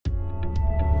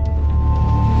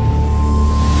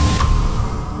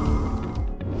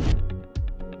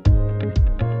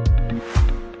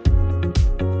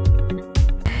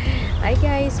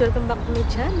welcome back to my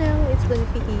channel. It's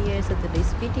Bonifiki here. So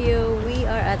today's video, we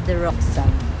are at the Roxham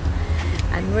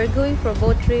and we're going for a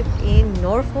boat trip in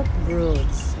Norfolk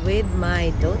Broads with my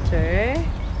daughter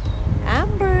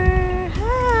Amber.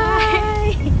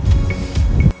 Hi!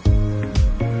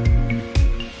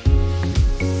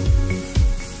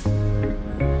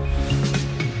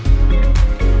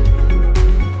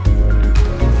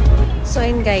 So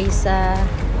ayun guys,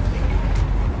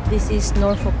 this is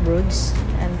Norfolk Broads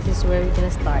and this is where we're gonna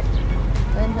start.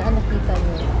 Ayan, nakita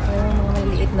nyo, mayroong mga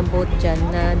maliliit na boat dyan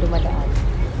na dumadaan.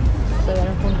 So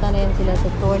punta na yan sila sa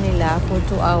tour nila for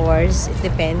 2 hours. It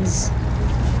depends.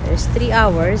 There's 3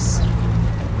 hours.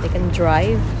 They can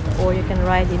drive or you can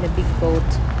ride in a big boat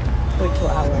for 2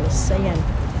 hours. So ayan.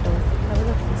 So have a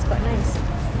look. It's quite nice.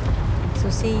 So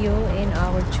see you in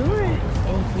our tour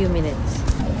in a few minutes.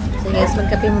 So guys,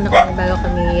 magkape muna kami bago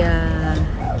kami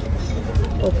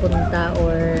pupunta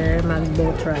or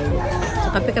mag-boat ride. So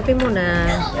kape-kape muna.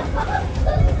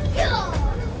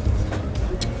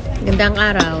 Gandang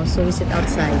araw. So we sit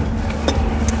outside.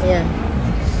 Ayan.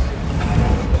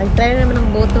 Nag-try naman ng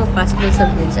boat to pasok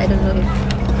sa bridge. I don't know if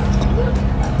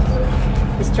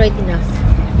it's straight enough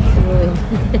to go in.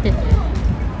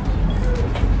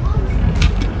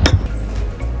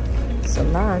 So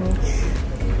lunch.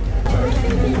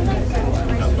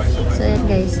 So yun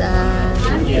guys,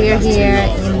 we're here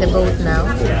in the boat now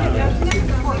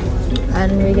and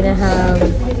we're gonna have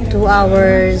 2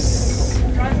 hours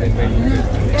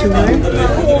tour.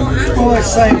 Oh, it's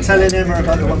same telling Emma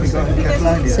about the one we got in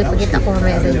Catalonia. So pakita ko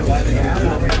mamaya doon.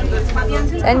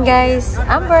 And guys,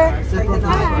 Amber,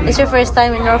 it's your first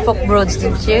time in Norfolk Broads,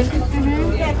 didn't you?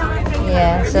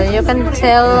 Yeah, so you can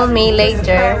tell me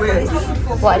later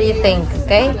what do you think,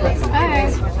 okay?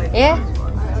 Alright. Yeah?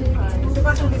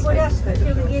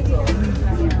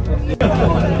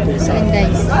 So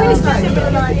guys,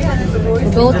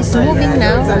 the boat is moving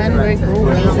now and we're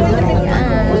going.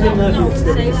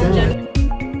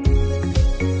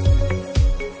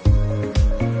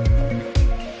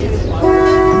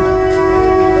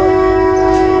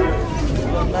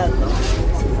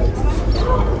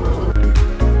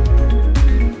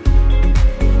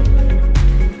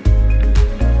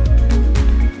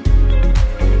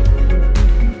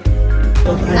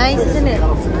 Nice, isn't it?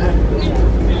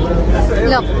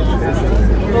 Look.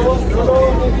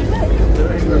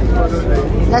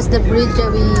 That's the bridge that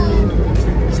we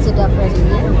stood up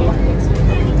earlier.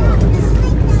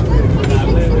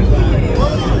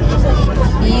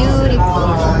 Beautiful.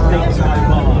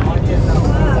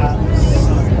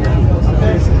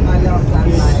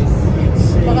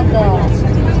 Look at that.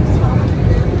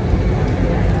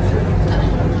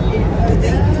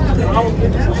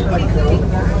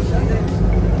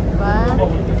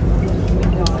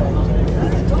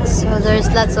 So there's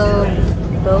lots of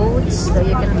boats that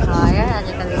you can hire and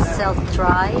you can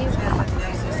self-drive.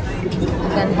 You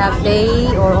can have day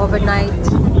or overnight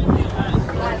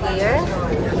in here.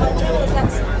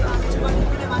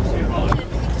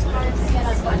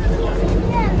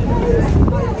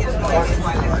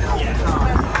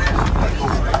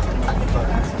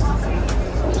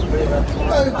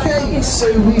 Okay, so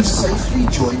we've safely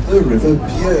joined the River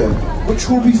Bure, which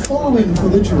we'll be following for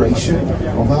the duration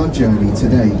of our journey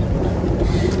today.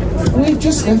 We've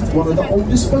just left one of the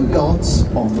oldest boatyards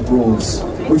on the Broads,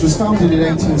 which was founded in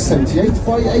 1878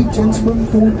 by a gentleman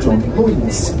called John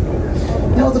Lloyds.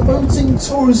 Now, the boating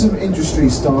tourism industry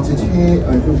started here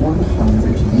over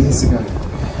 100 years ago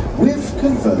with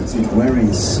converted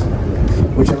wherries,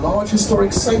 which are large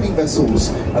historic sailing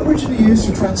vessels originally used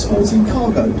for transporting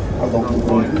cargo along the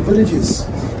Broadland villages,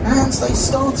 and they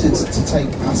started to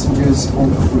take passengers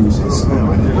on cruises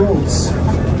around the Broads.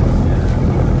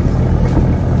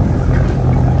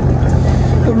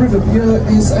 The River Bure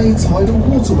is a tidal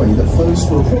waterway that flows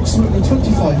for approximately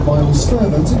 25 miles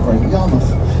further to Great Yarmouth.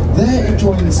 There it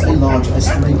joins a large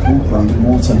estuary called Broadland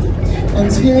Water,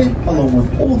 and here, along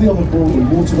with all the other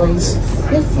Broadland waterways,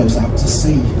 it flows out to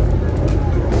sea.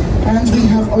 And we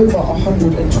have over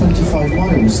 125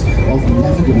 miles of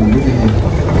navigable river here,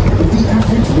 with the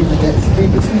average river depth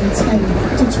being between 10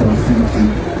 to 12 feet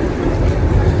deep.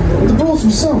 The Broads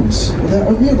themselves, they're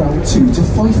only around 2 to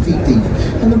 5 feet deep,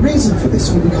 and the reason for this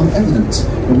will become evident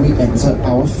when we enter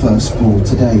our first Broad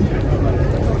today.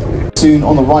 Soon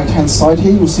on the right hand side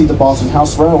here you'll see the Barton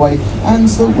House Railway and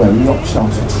the Wherry Yacht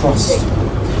Charter Trust.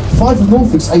 5 of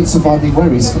Norfolk's 8 surviving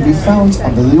wherries can be found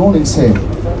under the awnings here.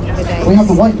 We have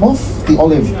the White Moth, the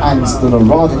Olive and the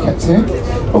Norada kept here.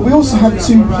 But we also have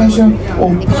two pleasure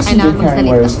or passenger carrying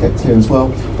whalers kept here as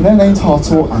well, and they're named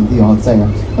Hathor and the Ardea,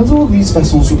 as all of these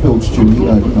vessels were built during the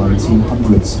early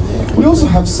 1900s. We also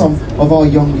have some of our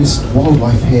youngest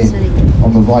wildlife here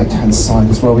on the right hand side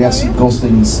as well. We have some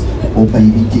goslings or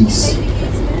baby geese.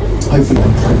 Hopefully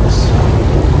on trips.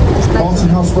 Barton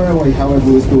House Railway,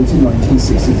 however, was built in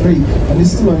 1963 and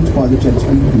is still owned by the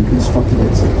gentleman who constructed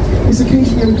it. It's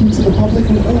occasionally open to the public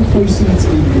with all proceeds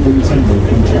being given to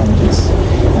local charities.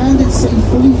 And it's a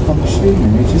fully functioning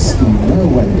miniature steam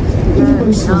railway. It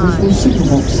boasts an original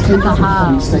superbox taken from the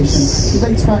Collie Station that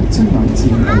dates back to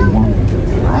 1901.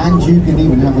 And you can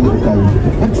even have a little go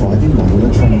at driving one of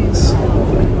the trains.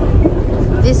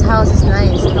 This house is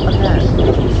nice. Look at that.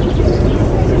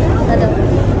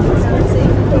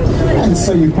 And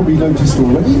so you've probably noticed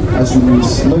already, as you move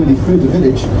slowly through the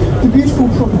village, the beautiful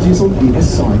properties on either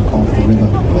side of the river.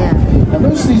 Yeah. Now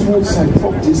most of these waterside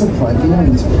properties are privately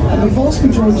owned, and the vast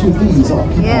majority of these are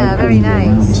occupied very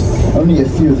nice. Only a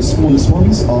few of the smallest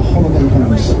ones are holiday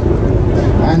homes.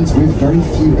 And with very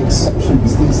few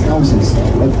exceptions, these houses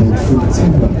are built from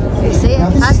timber. You see,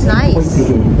 that's nice.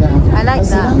 I like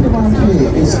that. The land around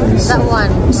here is very That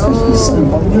one. especially so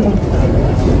by the river.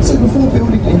 So before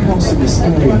building a house in this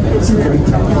area, some very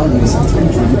technologies have to be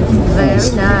driven Very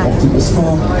nice. often as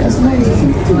far as 90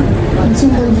 feet deep, until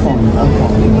they find a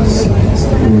harmless.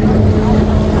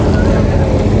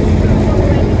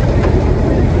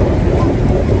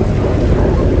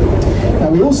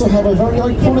 We also have a very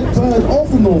iconic bird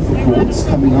of the Norfolk Broads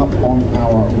coming up on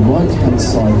our right-hand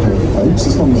side here, folks,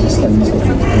 as long as it stays on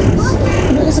the birds.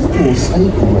 And that is, of course, a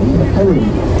grey heron.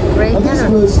 Now, these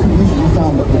birds can usually be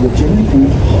found up in the generally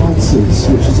called harters,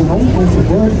 which is an old Norfolk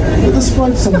word that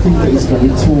describes something that is very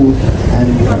tall and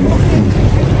very thin.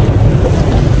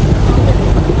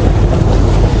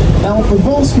 Now, the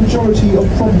vast majority of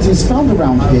properties found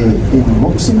around here in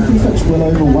Wroxham can fetch well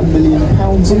over £1 million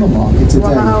on the market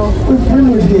today. Wow. With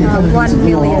Brynwood here coming into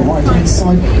view on our right-hand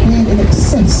side being in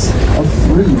excess of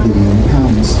 £3 billion.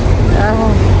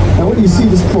 Now, when you see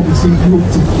this property, you'll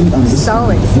definitely understand. So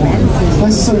expensive.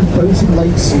 There's some floating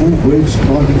lakes, small bridge,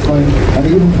 climbing frame, and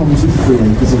it even comes with 3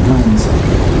 acres of land.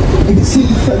 It's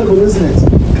incredible, isn't it?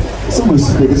 It's almost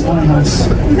as big as my house.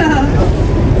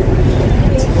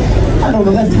 And on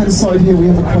the left-hand side here, we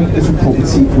have a quaint little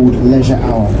property called Leisure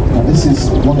Hour. Now, this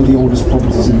is one of the oldest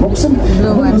properties in Wroxham.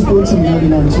 And when it was built in the early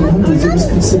 1900s, it was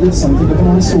considered something of an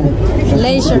eyesore.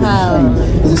 Leisure Hour.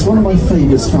 As it's one of my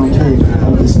favourites found here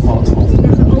on this part of the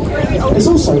river. It's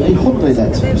also a holiday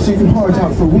let, so you can hire it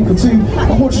out for a week or two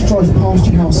and watch it drive past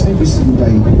your house every single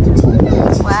day to talk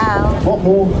about it. Wow. What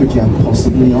more could you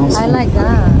possibly ask for? I like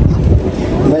that.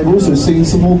 They've also seen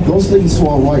some more goslings to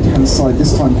our right-hand side,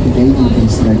 this time Canadian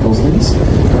geese and their goslings.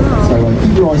 So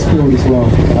keep your eyes peeled as well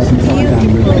as we fly down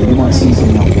the river. You might see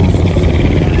some out there.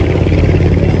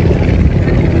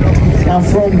 Now,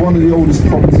 from one of the oldest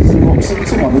properties in Wroxham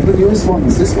to one of the newest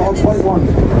ones, this large white one,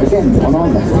 again on our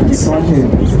left-hand side here.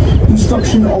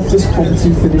 Construction of this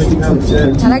property finished in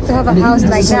 2020. I like to have a house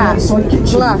like that.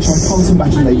 Glass. I can't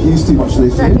imagine they've used too much of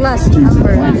this year. Glass Due to the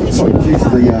weather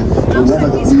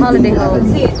that It's holiday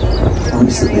home.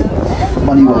 Honestly,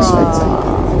 money well spent.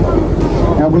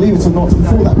 Now, believe it or not,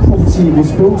 before that property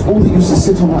was built, all that used to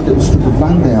sit on that little strip of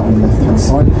land there on the left-hand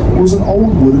side was an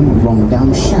old wooden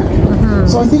run-down shack.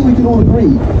 So I think we can all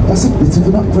agree that's a bit of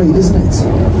an upgrade, isn't it?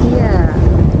 Yeah.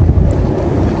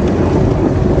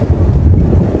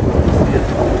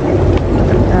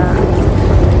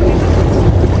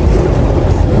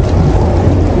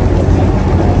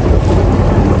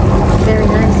 Very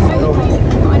nice.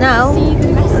 Now,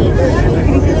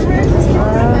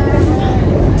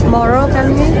 tomorrow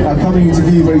coming. Now, coming into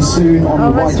view very soon on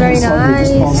the right-hand side,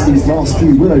 just past these last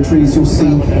few willow trees, you'll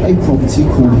see a property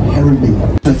called Heronby,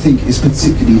 which I think is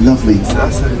particularly lovely.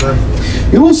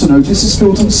 You'll also notice it's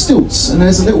built on stilts, and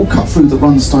there's a little cut through that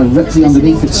runs directly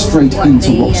underneath it straight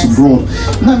into Wroxham Broad.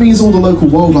 And that means all the local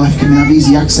wildlife can have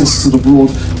easy access to the Broad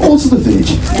or to the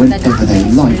village whenever they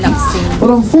like. But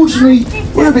unfortunately,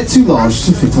 we're a bit too large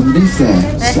to fit underneath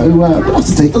there, so we'll have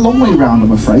to take the long way round,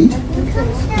 I'm afraid.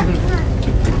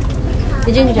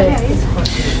 Did you enjoy it?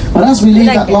 And as we leave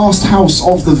that last house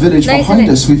of the village behind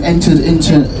us, we've entered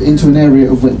into an area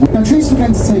of where now trees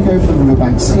began to take over the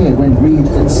riverbanks here when reed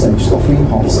and sedge stopped being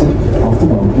harvested after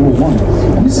World War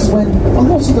I. And this is when a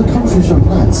lot of the country's young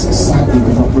lads sadly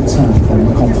did not return from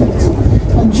the conflict.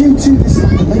 And due to this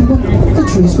lack of labour, the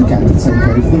trees began to take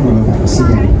over the riverbanks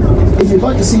again. If you'd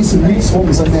like to see some new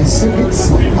swans and their singets,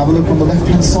 have a look on the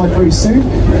left-hand side very soon,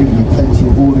 giving you plenty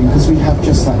of warning because we have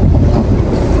just that coming up.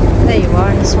 There you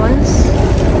are, this one's.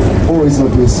 Always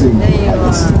lovely to see There you like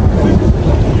this. are.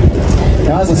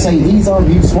 Now, as I say, these are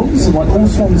mute swans, and like all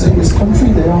swans in this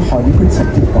country, they are highly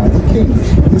protected by the king.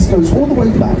 This goes all the way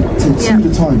back to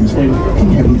Tudor times when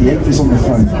King Henry VIII was on the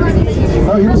throne.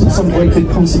 No, he wasn't some great big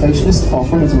conservationist, far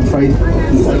from it, I'm afraid.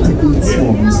 He liked to eat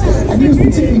swans, and he was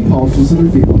particularly partial to the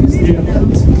reveal on his dinner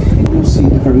plate. You'll see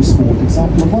a very small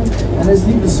example of one, and there's an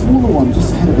even smaller one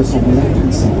just ahead of us on the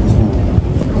left-hand side as well.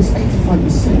 Because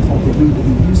 85% of the meat that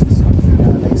we use in this country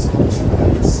nowadays comes from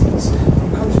overseas,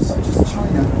 from countries such as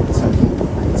China, Turkey, and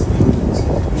Poland.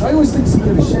 Which I always think is a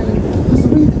bit of a shame, because the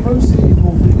wheat that grows here in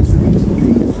Norfolk is reputed to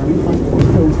be very old,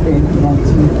 built in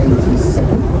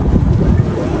 1987.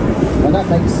 And that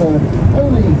makes her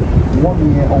only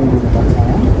 1 year older than what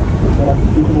I am, but I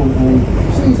think we can all agree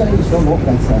she's aged a lot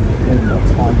better than what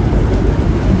I am.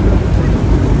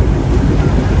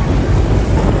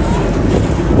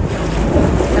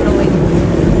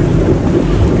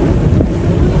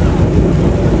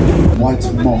 White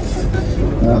Moth.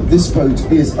 This boat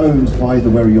is owned by the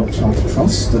Wherry Yacht Charter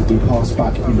Trust that we pass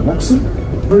back in Wroxham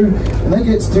through, and they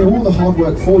get to do all the hard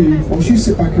work for you whilst you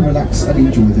sit back and relax and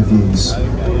enjoy the views.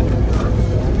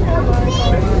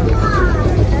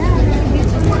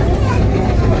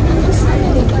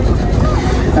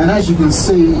 And as you can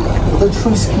see, the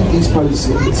Trust keep these boats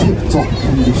in tip-top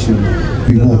condition.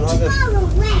 We walked.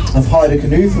 I've hired a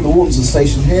canoe from the Wardens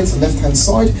station here to the left-hand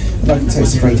side, and I can tell you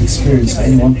it's a great experience for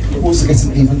anyone who wants to get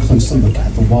an even closer look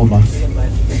at the wildlife.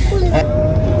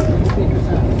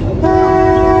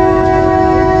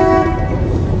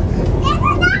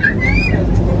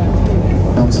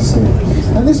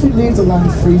 And this would leave the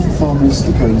land free for farmers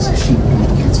to graze sheep and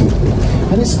cattle.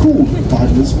 And it's called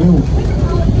Idler's Mill.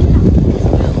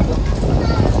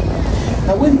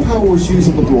 Now, wind power was used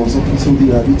on the Broads up until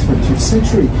the early 20th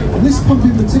century, and this pump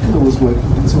in particular was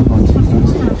working until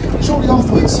 1914. Shortly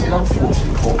afterwards, it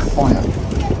unfortunately caught fire.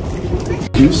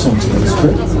 Use on today's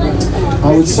trip.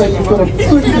 I would say you've got a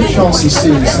pretty good chance of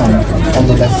seeing some on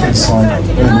the left-hand side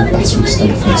where the battery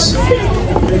stations.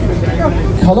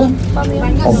 Colour,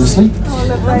 obviously,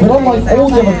 but unlike all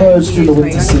the other birds during the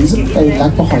winter season, they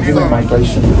lag behind in their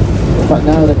migration. But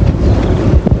now that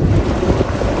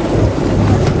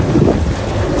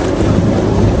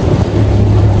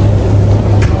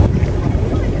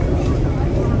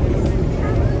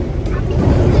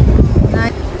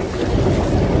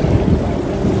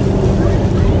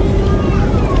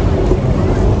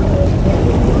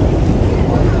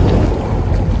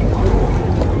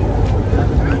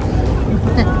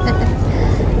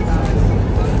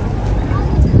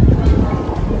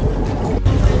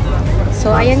So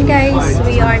ayan guys,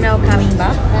 we are now coming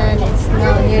back and it's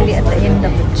now nearly at the end of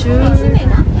the tour.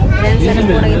 Ayan, sana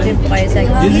po nag-enjoy po kayo sa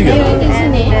video and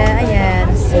ayan,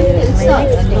 see you in my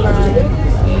next vlog.